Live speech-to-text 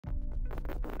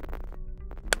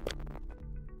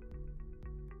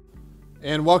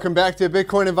And welcome back to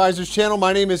Bitcoin Advisors channel.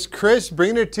 My name is Chris,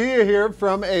 bringing it to you here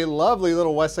from a lovely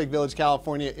little Westlake Village,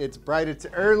 California. It's bright, it's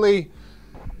early.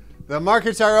 The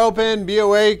markets are open. Be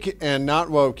awake and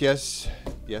not woke. Yes,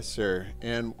 yes, sir.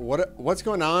 And what's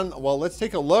going on? Well, let's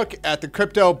take a look at the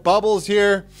crypto bubbles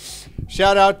here.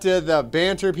 Shout out to the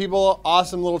banter people.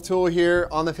 Awesome little tool here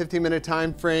on the 15-minute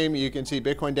time frame. You can see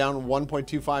Bitcoin down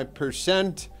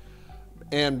 1.25%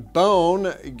 and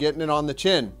Bone getting it on the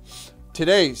chin.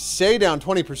 Today, Say down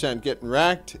 20%, getting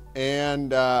wrecked,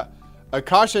 and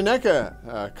Akasha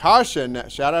Neka, caution,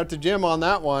 shout out to Jim on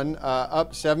that one,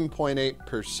 up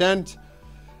 7.8%.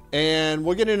 And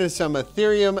we'll get into some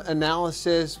Ethereum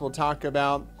analysis. We'll talk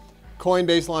about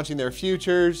Coinbase launching their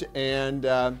futures, and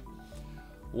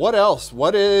what else?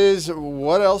 What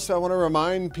else I want to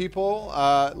remind people?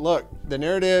 Look, the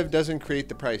narrative doesn't create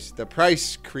the price. The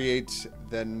price creates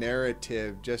the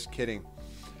narrative. Just kidding.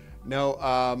 No,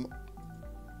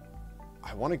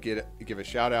 I want to give a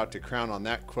shout out to Crown on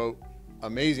that quote.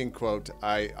 Amazing quote.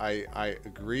 I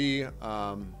agree.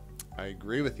 I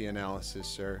agree with the analysis,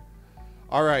 sir.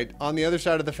 All right, on the other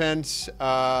side of the fence,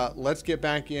 let's get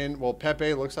back in. Well,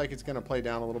 Pepe looks like it's going to play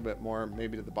down a little bit more,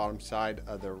 maybe to the bottom side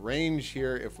of the range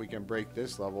here if we can break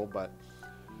this level. But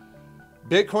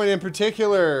Bitcoin in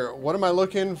particular, what am I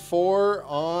looking for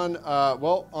on,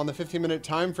 well, on the 15-minute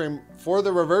time frame for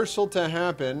the reversal to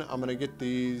happen? I'm going to get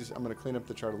these, I'm going to clean up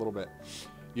the chart a little bit.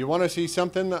 You want to see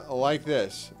something like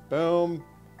this. Boom,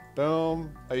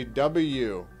 boom, a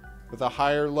W with a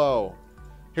higher low.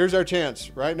 Here's our chance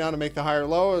right now to make the higher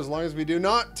low as long as we do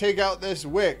not take out this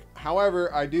wick.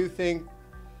 However, I do think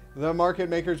the market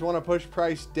makers want to push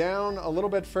price down a little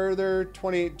bit further,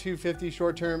 28,250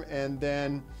 short term, and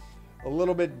then a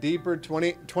little bit deeper,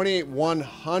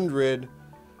 28,100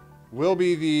 will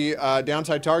be the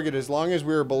downside target as long as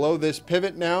we're below this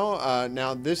pivot now.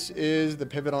 Now this is the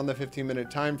pivot on the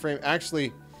 15-minute time frame.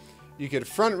 Actually, you could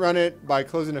front run it by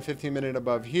closing a 15-minute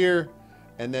above here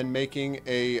and then making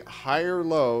a higher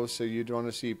low. So you'd want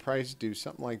to see price do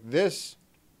something like this.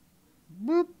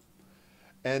 Boop.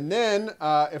 And then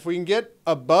if we can get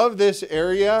above this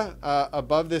area,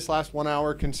 above this last 1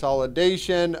 hour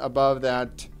consolidation, above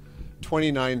that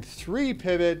 29.3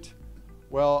 pivot,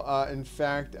 well, in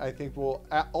fact, I think we'll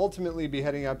ultimately be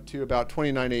heading up to about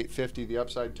 29.850, the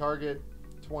upside target,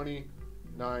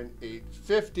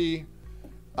 29.850.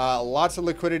 Lots of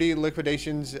liquidity,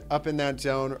 liquidations up in that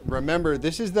zone. Remember,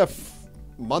 this is the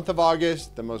month of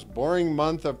August, the most boring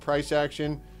month of price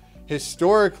action.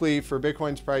 Historically, for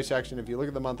Bitcoin's price action, if you look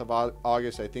at the month of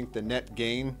August, I think the net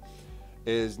gain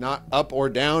is not up or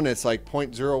down. It's like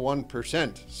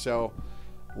 0.01%. So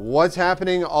what's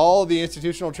happening? All the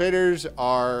institutional traders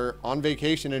are on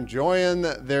vacation, enjoying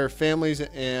their families,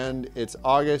 and it's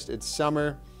August, it's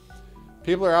summer.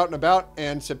 People are out and about,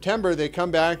 and September they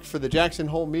come back for the Jackson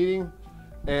Hole meeting.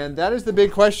 And that is the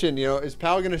big question. You know, is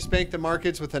Powell going to spank the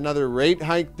markets with another rate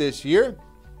hike this year?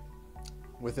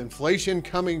 With inflation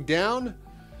coming down,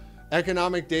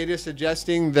 economic data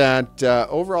suggesting that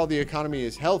overall the economy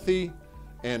is healthy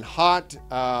and hot.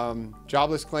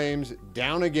 Jobless claims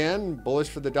down again, bullish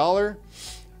for the dollar.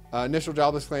 Initial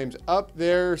jobless claims up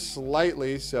there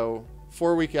slightly, so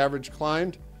 4-week average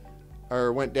climbed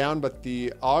or went down, but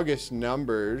the August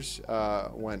numbers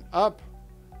went up.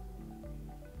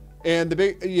 And the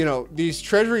big, you know, these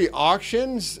treasury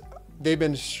auctions, they've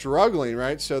been struggling,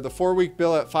 right? So the 4-week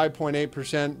bill at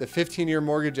 5.8%, the 15-year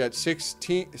mortgage at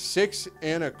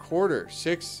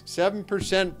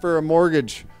 7% for a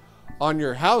mortgage on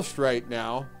your house right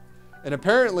now. And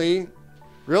apparently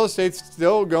real estate's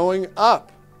still going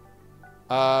up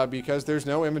because there's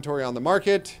no inventory on the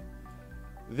market.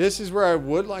 This is where I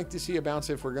would like to see a bounce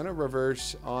if we're going to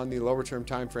reverse on the lower term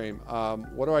time frame.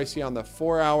 What do I see on the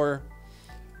 4 hour?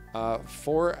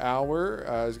 4 hour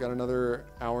has got another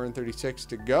hour and 36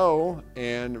 to go,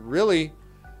 and really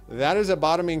that is a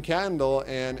bottoming candle.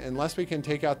 And unless we can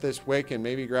take out this wick and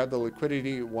maybe grab the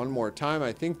liquidity one more time,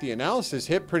 I think the analysis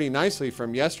hit pretty nicely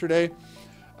from yesterday.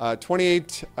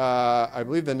 28, I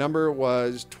believe the number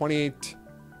was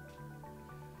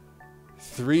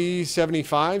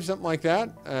 28,375, something like that.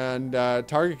 And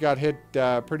target got hit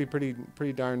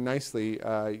pretty darn nicely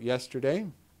yesterday.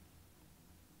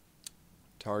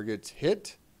 Targets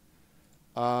hit.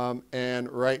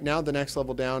 And right now the next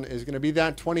level down is going to be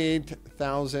that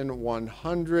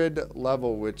 28,100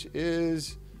 level, which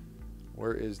is,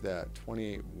 where is that?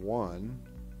 28.1.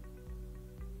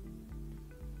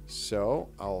 So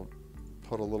I'll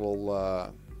put a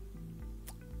little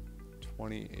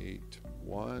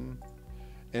 28.1.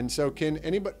 And so can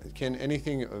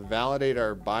anything validate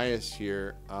our bias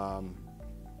here?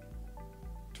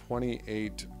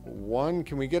 28.1.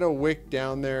 Can we get a wick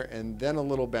down there and then a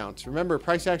little bounce? Remember,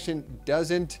 price action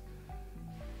doesn't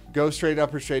go straight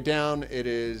up or straight down. It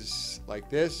is like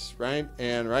this, right?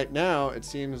 And right now it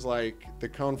seems like the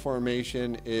cone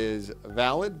formation is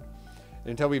valid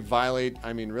until we violate,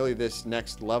 I mean, really this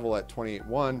next level at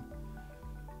 28.1,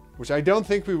 which I don't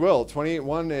think we will.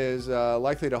 28.1 is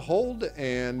likely to hold,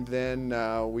 and then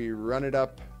we run it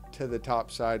up to the top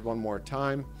side one more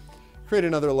time, create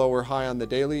another lower high on the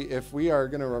daily. If we are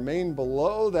going to remain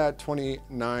below that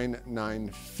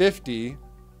 29,950,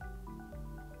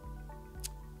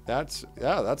 that's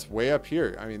way up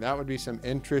here. I mean, that would be some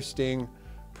interesting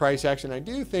price action. I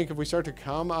do think if we start to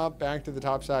come up back to the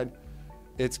top side,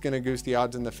 it's going to goose the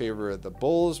odds in the favor of the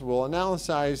bulls. We'll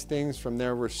analyze things from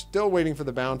there. We're still waiting for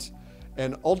the bounce.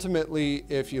 And ultimately,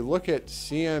 if you look at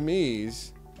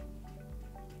CMEs,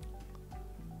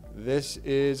 this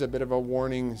is a bit of a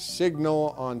warning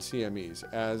signal on CMEs,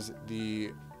 as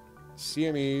the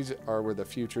CMEs are where the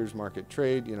futures market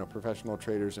trade, you know, professional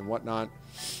traders and whatnot.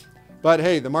 But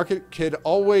hey, the market could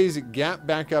always gap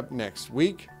back up next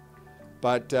week.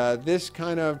 But this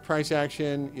kind of price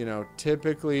action, you know,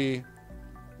 typically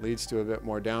leads to a bit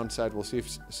more downside. We'll see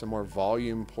if some more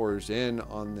volume pours in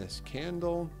on this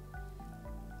candle.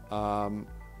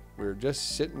 We're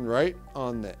just sitting right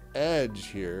on the edge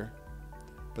here.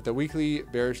 But the weekly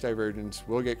bearish divergence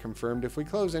will get confirmed if we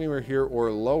close anywhere here or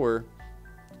lower.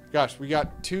 Gosh, we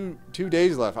got two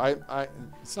days left.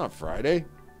 It's not Friday.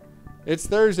 It's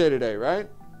Thursday today, right?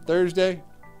 Thursday.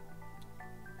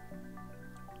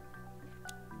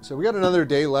 So we got another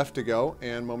day left to go,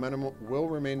 and momentum will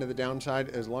remain to the downside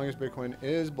as long as Bitcoin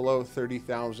is below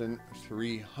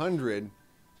 30,300.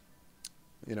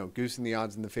 You know, goosing the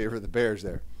odds in the favor of the bears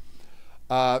there.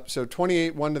 So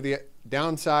 28.1 to the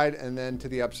downside, and then to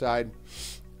the upside,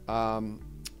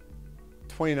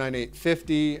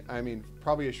 29,850. I mean,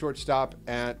 probably a short stop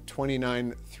at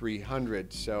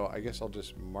 29,300. So I guess I'll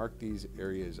just mark these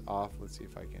areas off. Let's see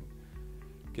if I can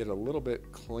get a little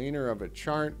bit cleaner of a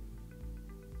chart.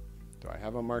 Do I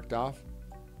have them marked off?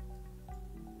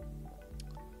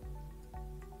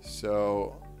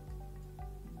 So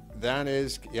that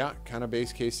is, yeah, kind of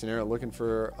base case scenario, looking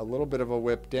for a little bit of a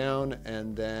whip down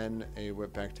and then a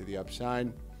whip back to the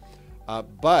upside.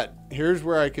 But here's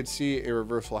where I could see a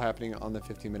reversal happening on the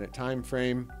 15-minute time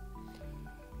frame.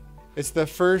 It's the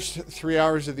first 3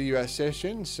 hours of the U.S.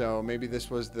 session, so maybe this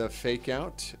was the fake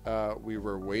out we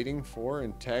were waiting for.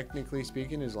 And technically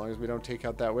speaking, as long as we don't take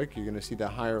out that wick, you're going to see the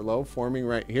higher low forming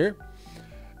right here.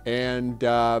 And,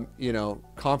 you know,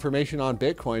 confirmation on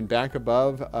Bitcoin back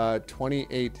above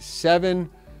 28.7.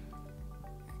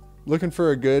 Looking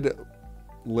for a good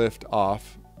lift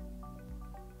off.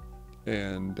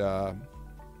 And, you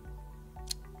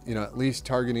know, at least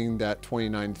targeting that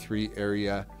 29.3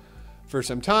 area for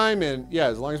some time. And yeah,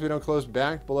 as long as we don't close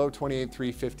back below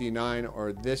 28,359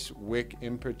 or this wick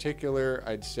in particular,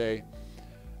 I'd say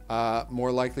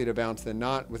more likely to bounce than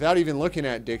not. Without even looking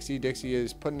at Dixie, Dixie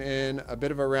is putting in a bit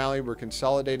of a rally. We're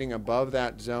consolidating above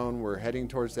that zone. We're heading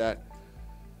towards that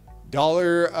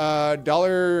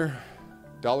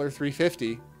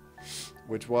 $3.50,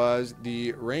 which was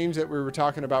the range that we were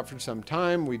talking about for some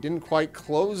time. We didn't quite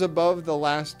close above the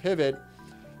last pivot,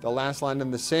 the last line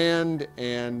in the sand,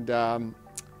 and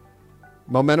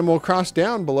momentum will cross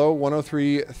down below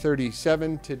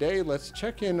 103.37 today. Let's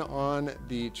check in on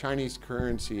the Chinese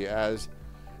currency, as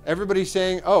everybody's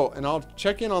saying, oh, and I'll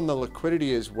check in on the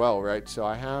liquidity as well, right? So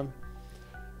I have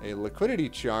a liquidity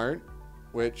chart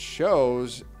which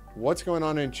shows what's going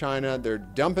on in China. They're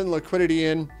dumping liquidity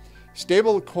in.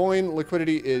 Stable coin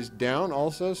liquidity is down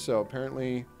also, so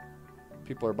apparently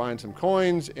people are buying some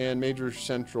coins, and major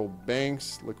central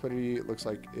banks liquidity looks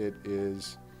like it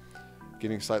is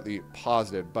getting slightly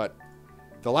positive. But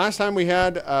the last time we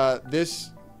had this,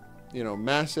 you know,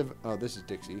 massive, oh, this is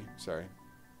Dixie, sorry.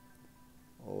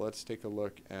 Well, let's take a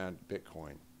look at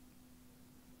Bitcoin.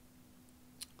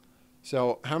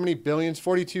 So how many billions?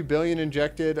 42 billion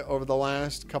injected over the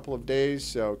last couple of days.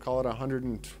 So call it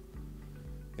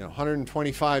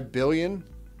 125 billion.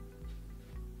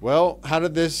 Well, how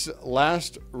did this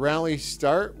last rally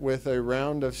start? With a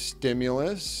round of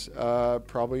stimulus,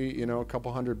 probably, you know, a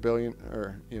couple hundred billion,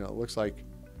 or, you know, it looks like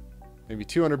maybe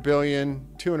 200 billion,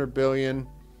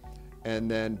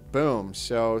 and then boom.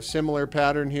 So similar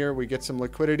pattern here. We get some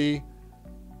liquidity.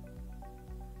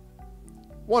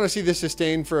 Want to see this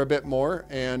sustained for a bit more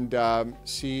and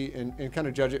see and kind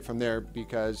of judge it from there,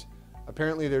 because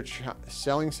apparently they're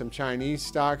selling some Chinese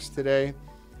stocks today.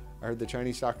 I heard the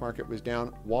Chinese stock market was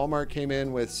down. Walmart came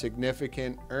in with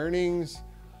significant earnings,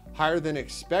 higher than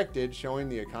expected, showing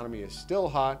the economy is still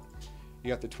hot. You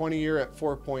got the 20-year at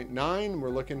 4.9. We're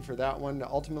looking for that one to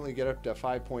ultimately get up to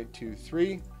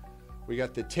 5.23. We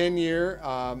got the 10-year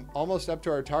almost up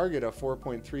to our target of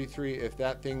 4.33. If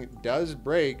that thing does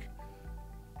break,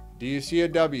 do you see a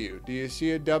W? Do you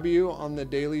see a W on the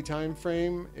daily time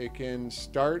frame? It can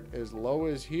start as low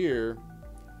as here.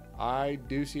 I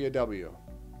do see a W.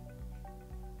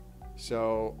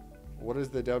 So what is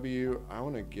the W? I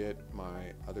want to get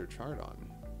my other chart on.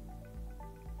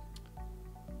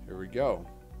 Here we go.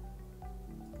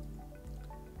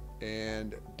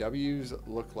 And W's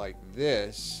look like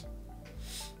this.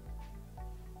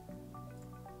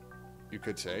 You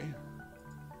could say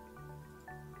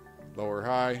lower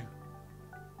high,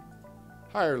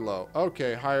 higher low.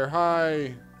 Okay, higher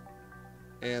high,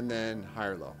 and then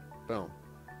higher low. Boom.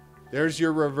 There's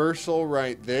your reversal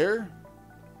right there.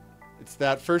 It's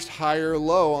that first higher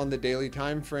low on the daily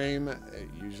time frame. It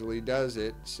usually does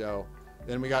it. So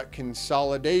then we got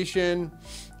consolidation.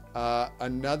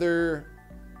 Another,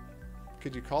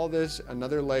 could you call this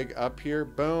another leg up here?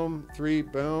 Boom, 3,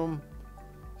 boom.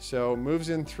 So moves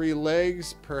in 3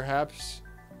 legs. Perhaps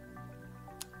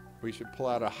we should pull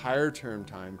out a higher term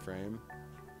time frame.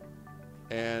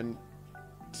 And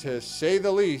to say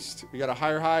the least, we got a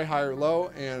higher high, higher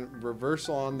low, and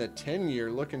reversal on the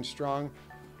 10-year looking strong.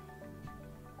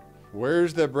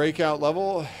 Where's the breakout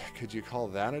level? Could you call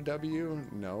that a W?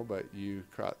 No, but you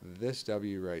caught this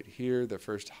W right here, the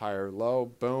first higher low.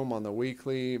 Boom, on the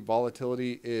weekly.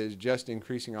 Volatility is just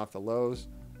increasing off the lows.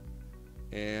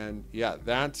 And yeah,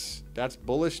 that's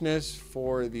bullishness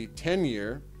for the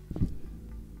 10-year.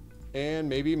 And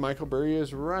maybe Michael Burry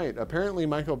is right. Apparently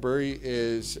Michael Burry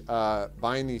is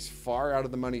buying these far out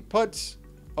of the money puts.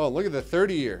 Oh, look at the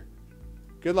 30-year.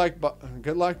 Good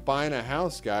luck buying a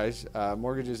house, guys.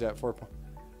 Mortgages at 4.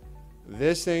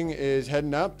 This thing is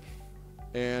heading up,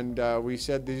 and we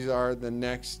said these are the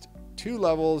next 2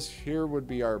 levels. Here would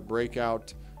be our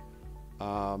breakout.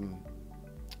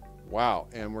 Wow,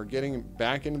 and we're getting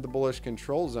back into the bullish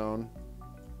control zone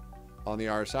on the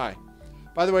RSI.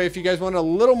 By the way, if you guys want a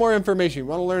little more information, you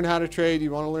want to learn how to trade,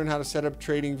 you want to learn how to set up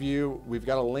TradingView, we've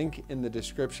got a link in the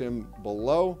description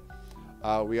below.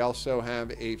 We also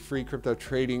have a free crypto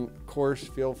trading course.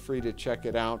 Feel free to check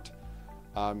it out,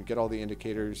 get all the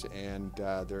indicators, and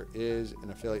there is an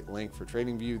affiliate link for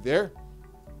TradingView there.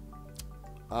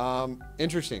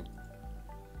 Interesting.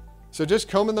 So just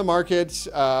combing the markets,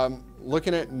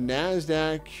 looking at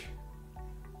NASDAQ.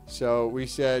 So we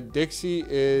said Dixie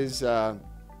is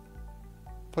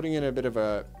putting in a bit of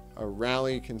a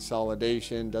rally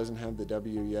consolidation. Doesn't have the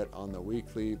W yet on the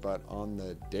weekly, but on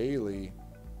the daily,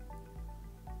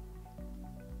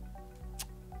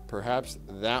 perhaps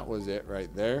that was it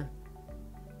right there.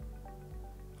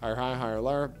 Higher high, higher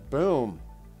lower, boom.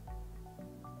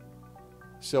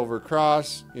 Silver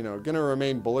cross, you know, going to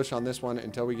remain bullish on this one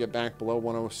until we get back below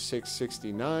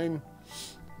 106.69.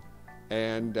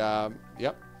 And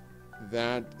yep,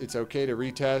 that it's okay to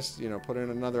retest, you know, put in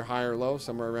another higher low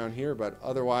somewhere around here, but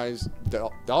otherwise the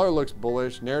dollar looks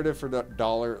bullish. Narrative for the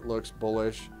dollar looks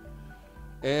bullish.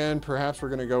 And perhaps we're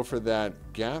going to go for that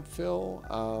gap fill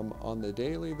on the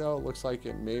daily, though. It looks like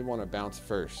it may want to bounce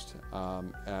first.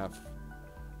 If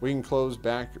we can close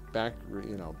back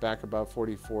above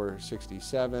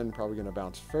 44.67, probably going to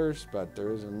bounce first, but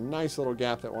there is a nice little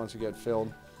gap that wants to get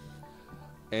filled.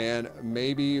 And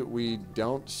maybe we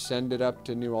don't send it up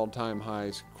to new all-time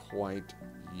highs quite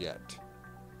yet.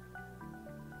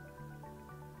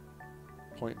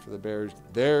 Point for the bears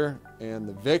there, and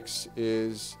the VIX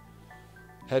is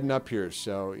heading up here,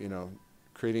 so, you know,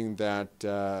 creating that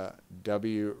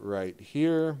W right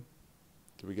here.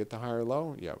 Did we get the higher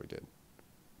low? Yeah, we did.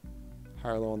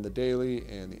 Higher low on the daily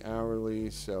and the hourly.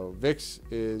 So VIX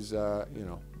is, you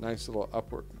know, nice little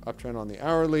uptrend on the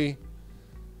hourly.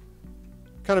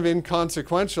 Kind of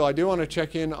inconsequential. I do want to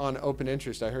check in on open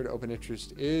interest. I heard open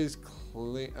interest is,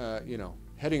 you know,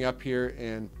 heading up here,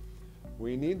 and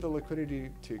we need the liquidity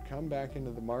to come back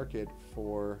into the market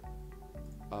for,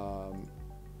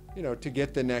 you know, to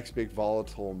get the next big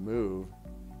volatile move.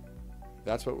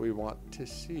 That's what we want to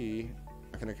see.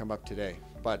 Not going to come up today,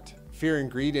 but fear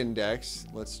and greed index,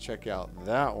 let's check out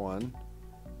that one.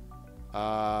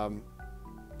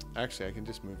 Actually, I can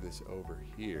just move this over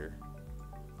here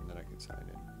and then I can sign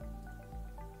in.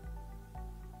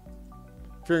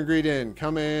 Fear and greed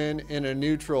coming in a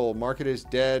neutral. Market is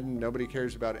dead. Nobody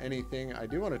cares about anything. I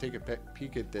do want to take a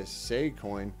peek at this SEI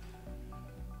coin.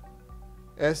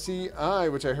 SEI,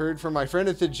 which I heard from my friend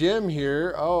at the gym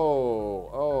here.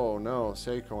 Oh no,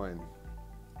 SEI coin.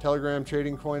 Telegram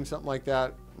trading coin, something like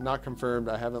that. Not confirmed.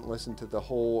 I haven't listened to the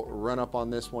whole run up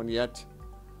on this one yet.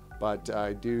 But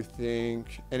I do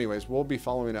think, anyways, we'll be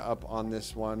following up on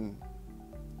this one.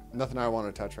 Nothing I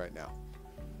want to touch right now.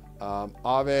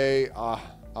 Aave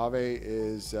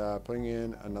is putting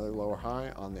in another lower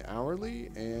high on the hourly,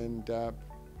 and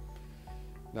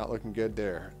not looking good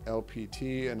there.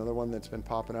 LPT, another one that's been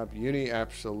popping up. Uni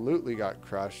absolutely got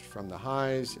crushed from the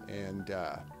highs, and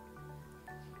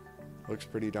looks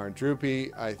pretty darn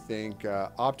droopy. I think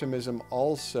Optimism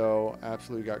also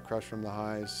absolutely got crushed from the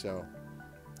highs. So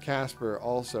Casper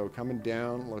also coming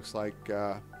down. Looks like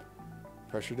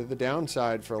pressure to the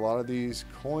downside for a lot of these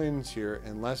coins here,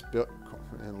 unless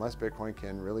Bitcoin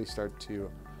can really start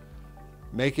to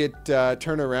make it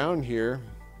turn around here.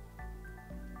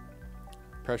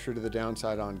 Pressure to the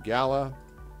downside on Gala.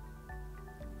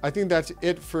 I think that's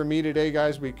it for me today,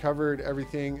 guys. We covered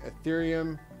everything.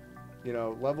 Ethereum, you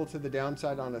know, level to the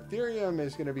downside on Ethereum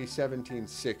is going to be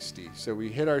 1760. So we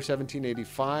hit our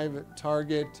 1785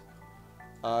 target.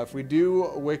 If we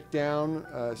do wick down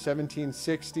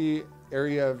 1760,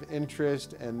 area of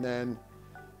interest, and then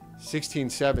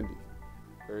 1670,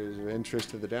 areas of interest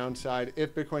to the downside.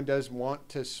 If Bitcoin does want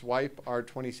to swipe our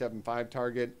 27.5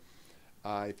 target,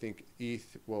 I think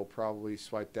ETH will probably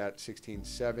swipe that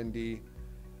 1670,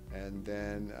 and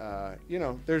then you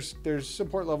know, there's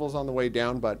support levels on the way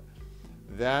down, but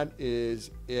that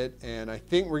is it. And I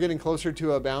think we're getting closer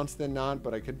to a bounce than not,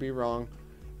 but I could be wrong.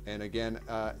 And again,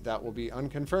 that will be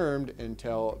unconfirmed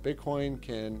until Bitcoin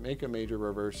can make a major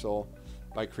reversal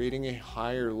by creating a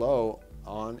higher low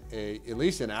on at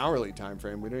least an hourly time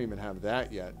frame. We don't even have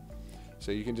that yet.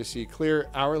 So you can just see clear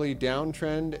hourly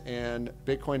downtrend, and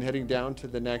Bitcoin heading down to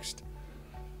the next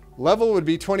level would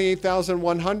be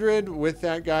 28,100. With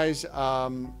that, guys,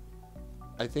 I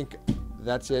think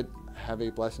that's it. Have a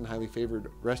blessed and highly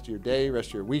favored rest of your day, rest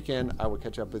of your weekend. I will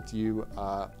catch up with you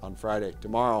on Friday.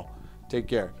 Tomorrow, take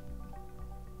care.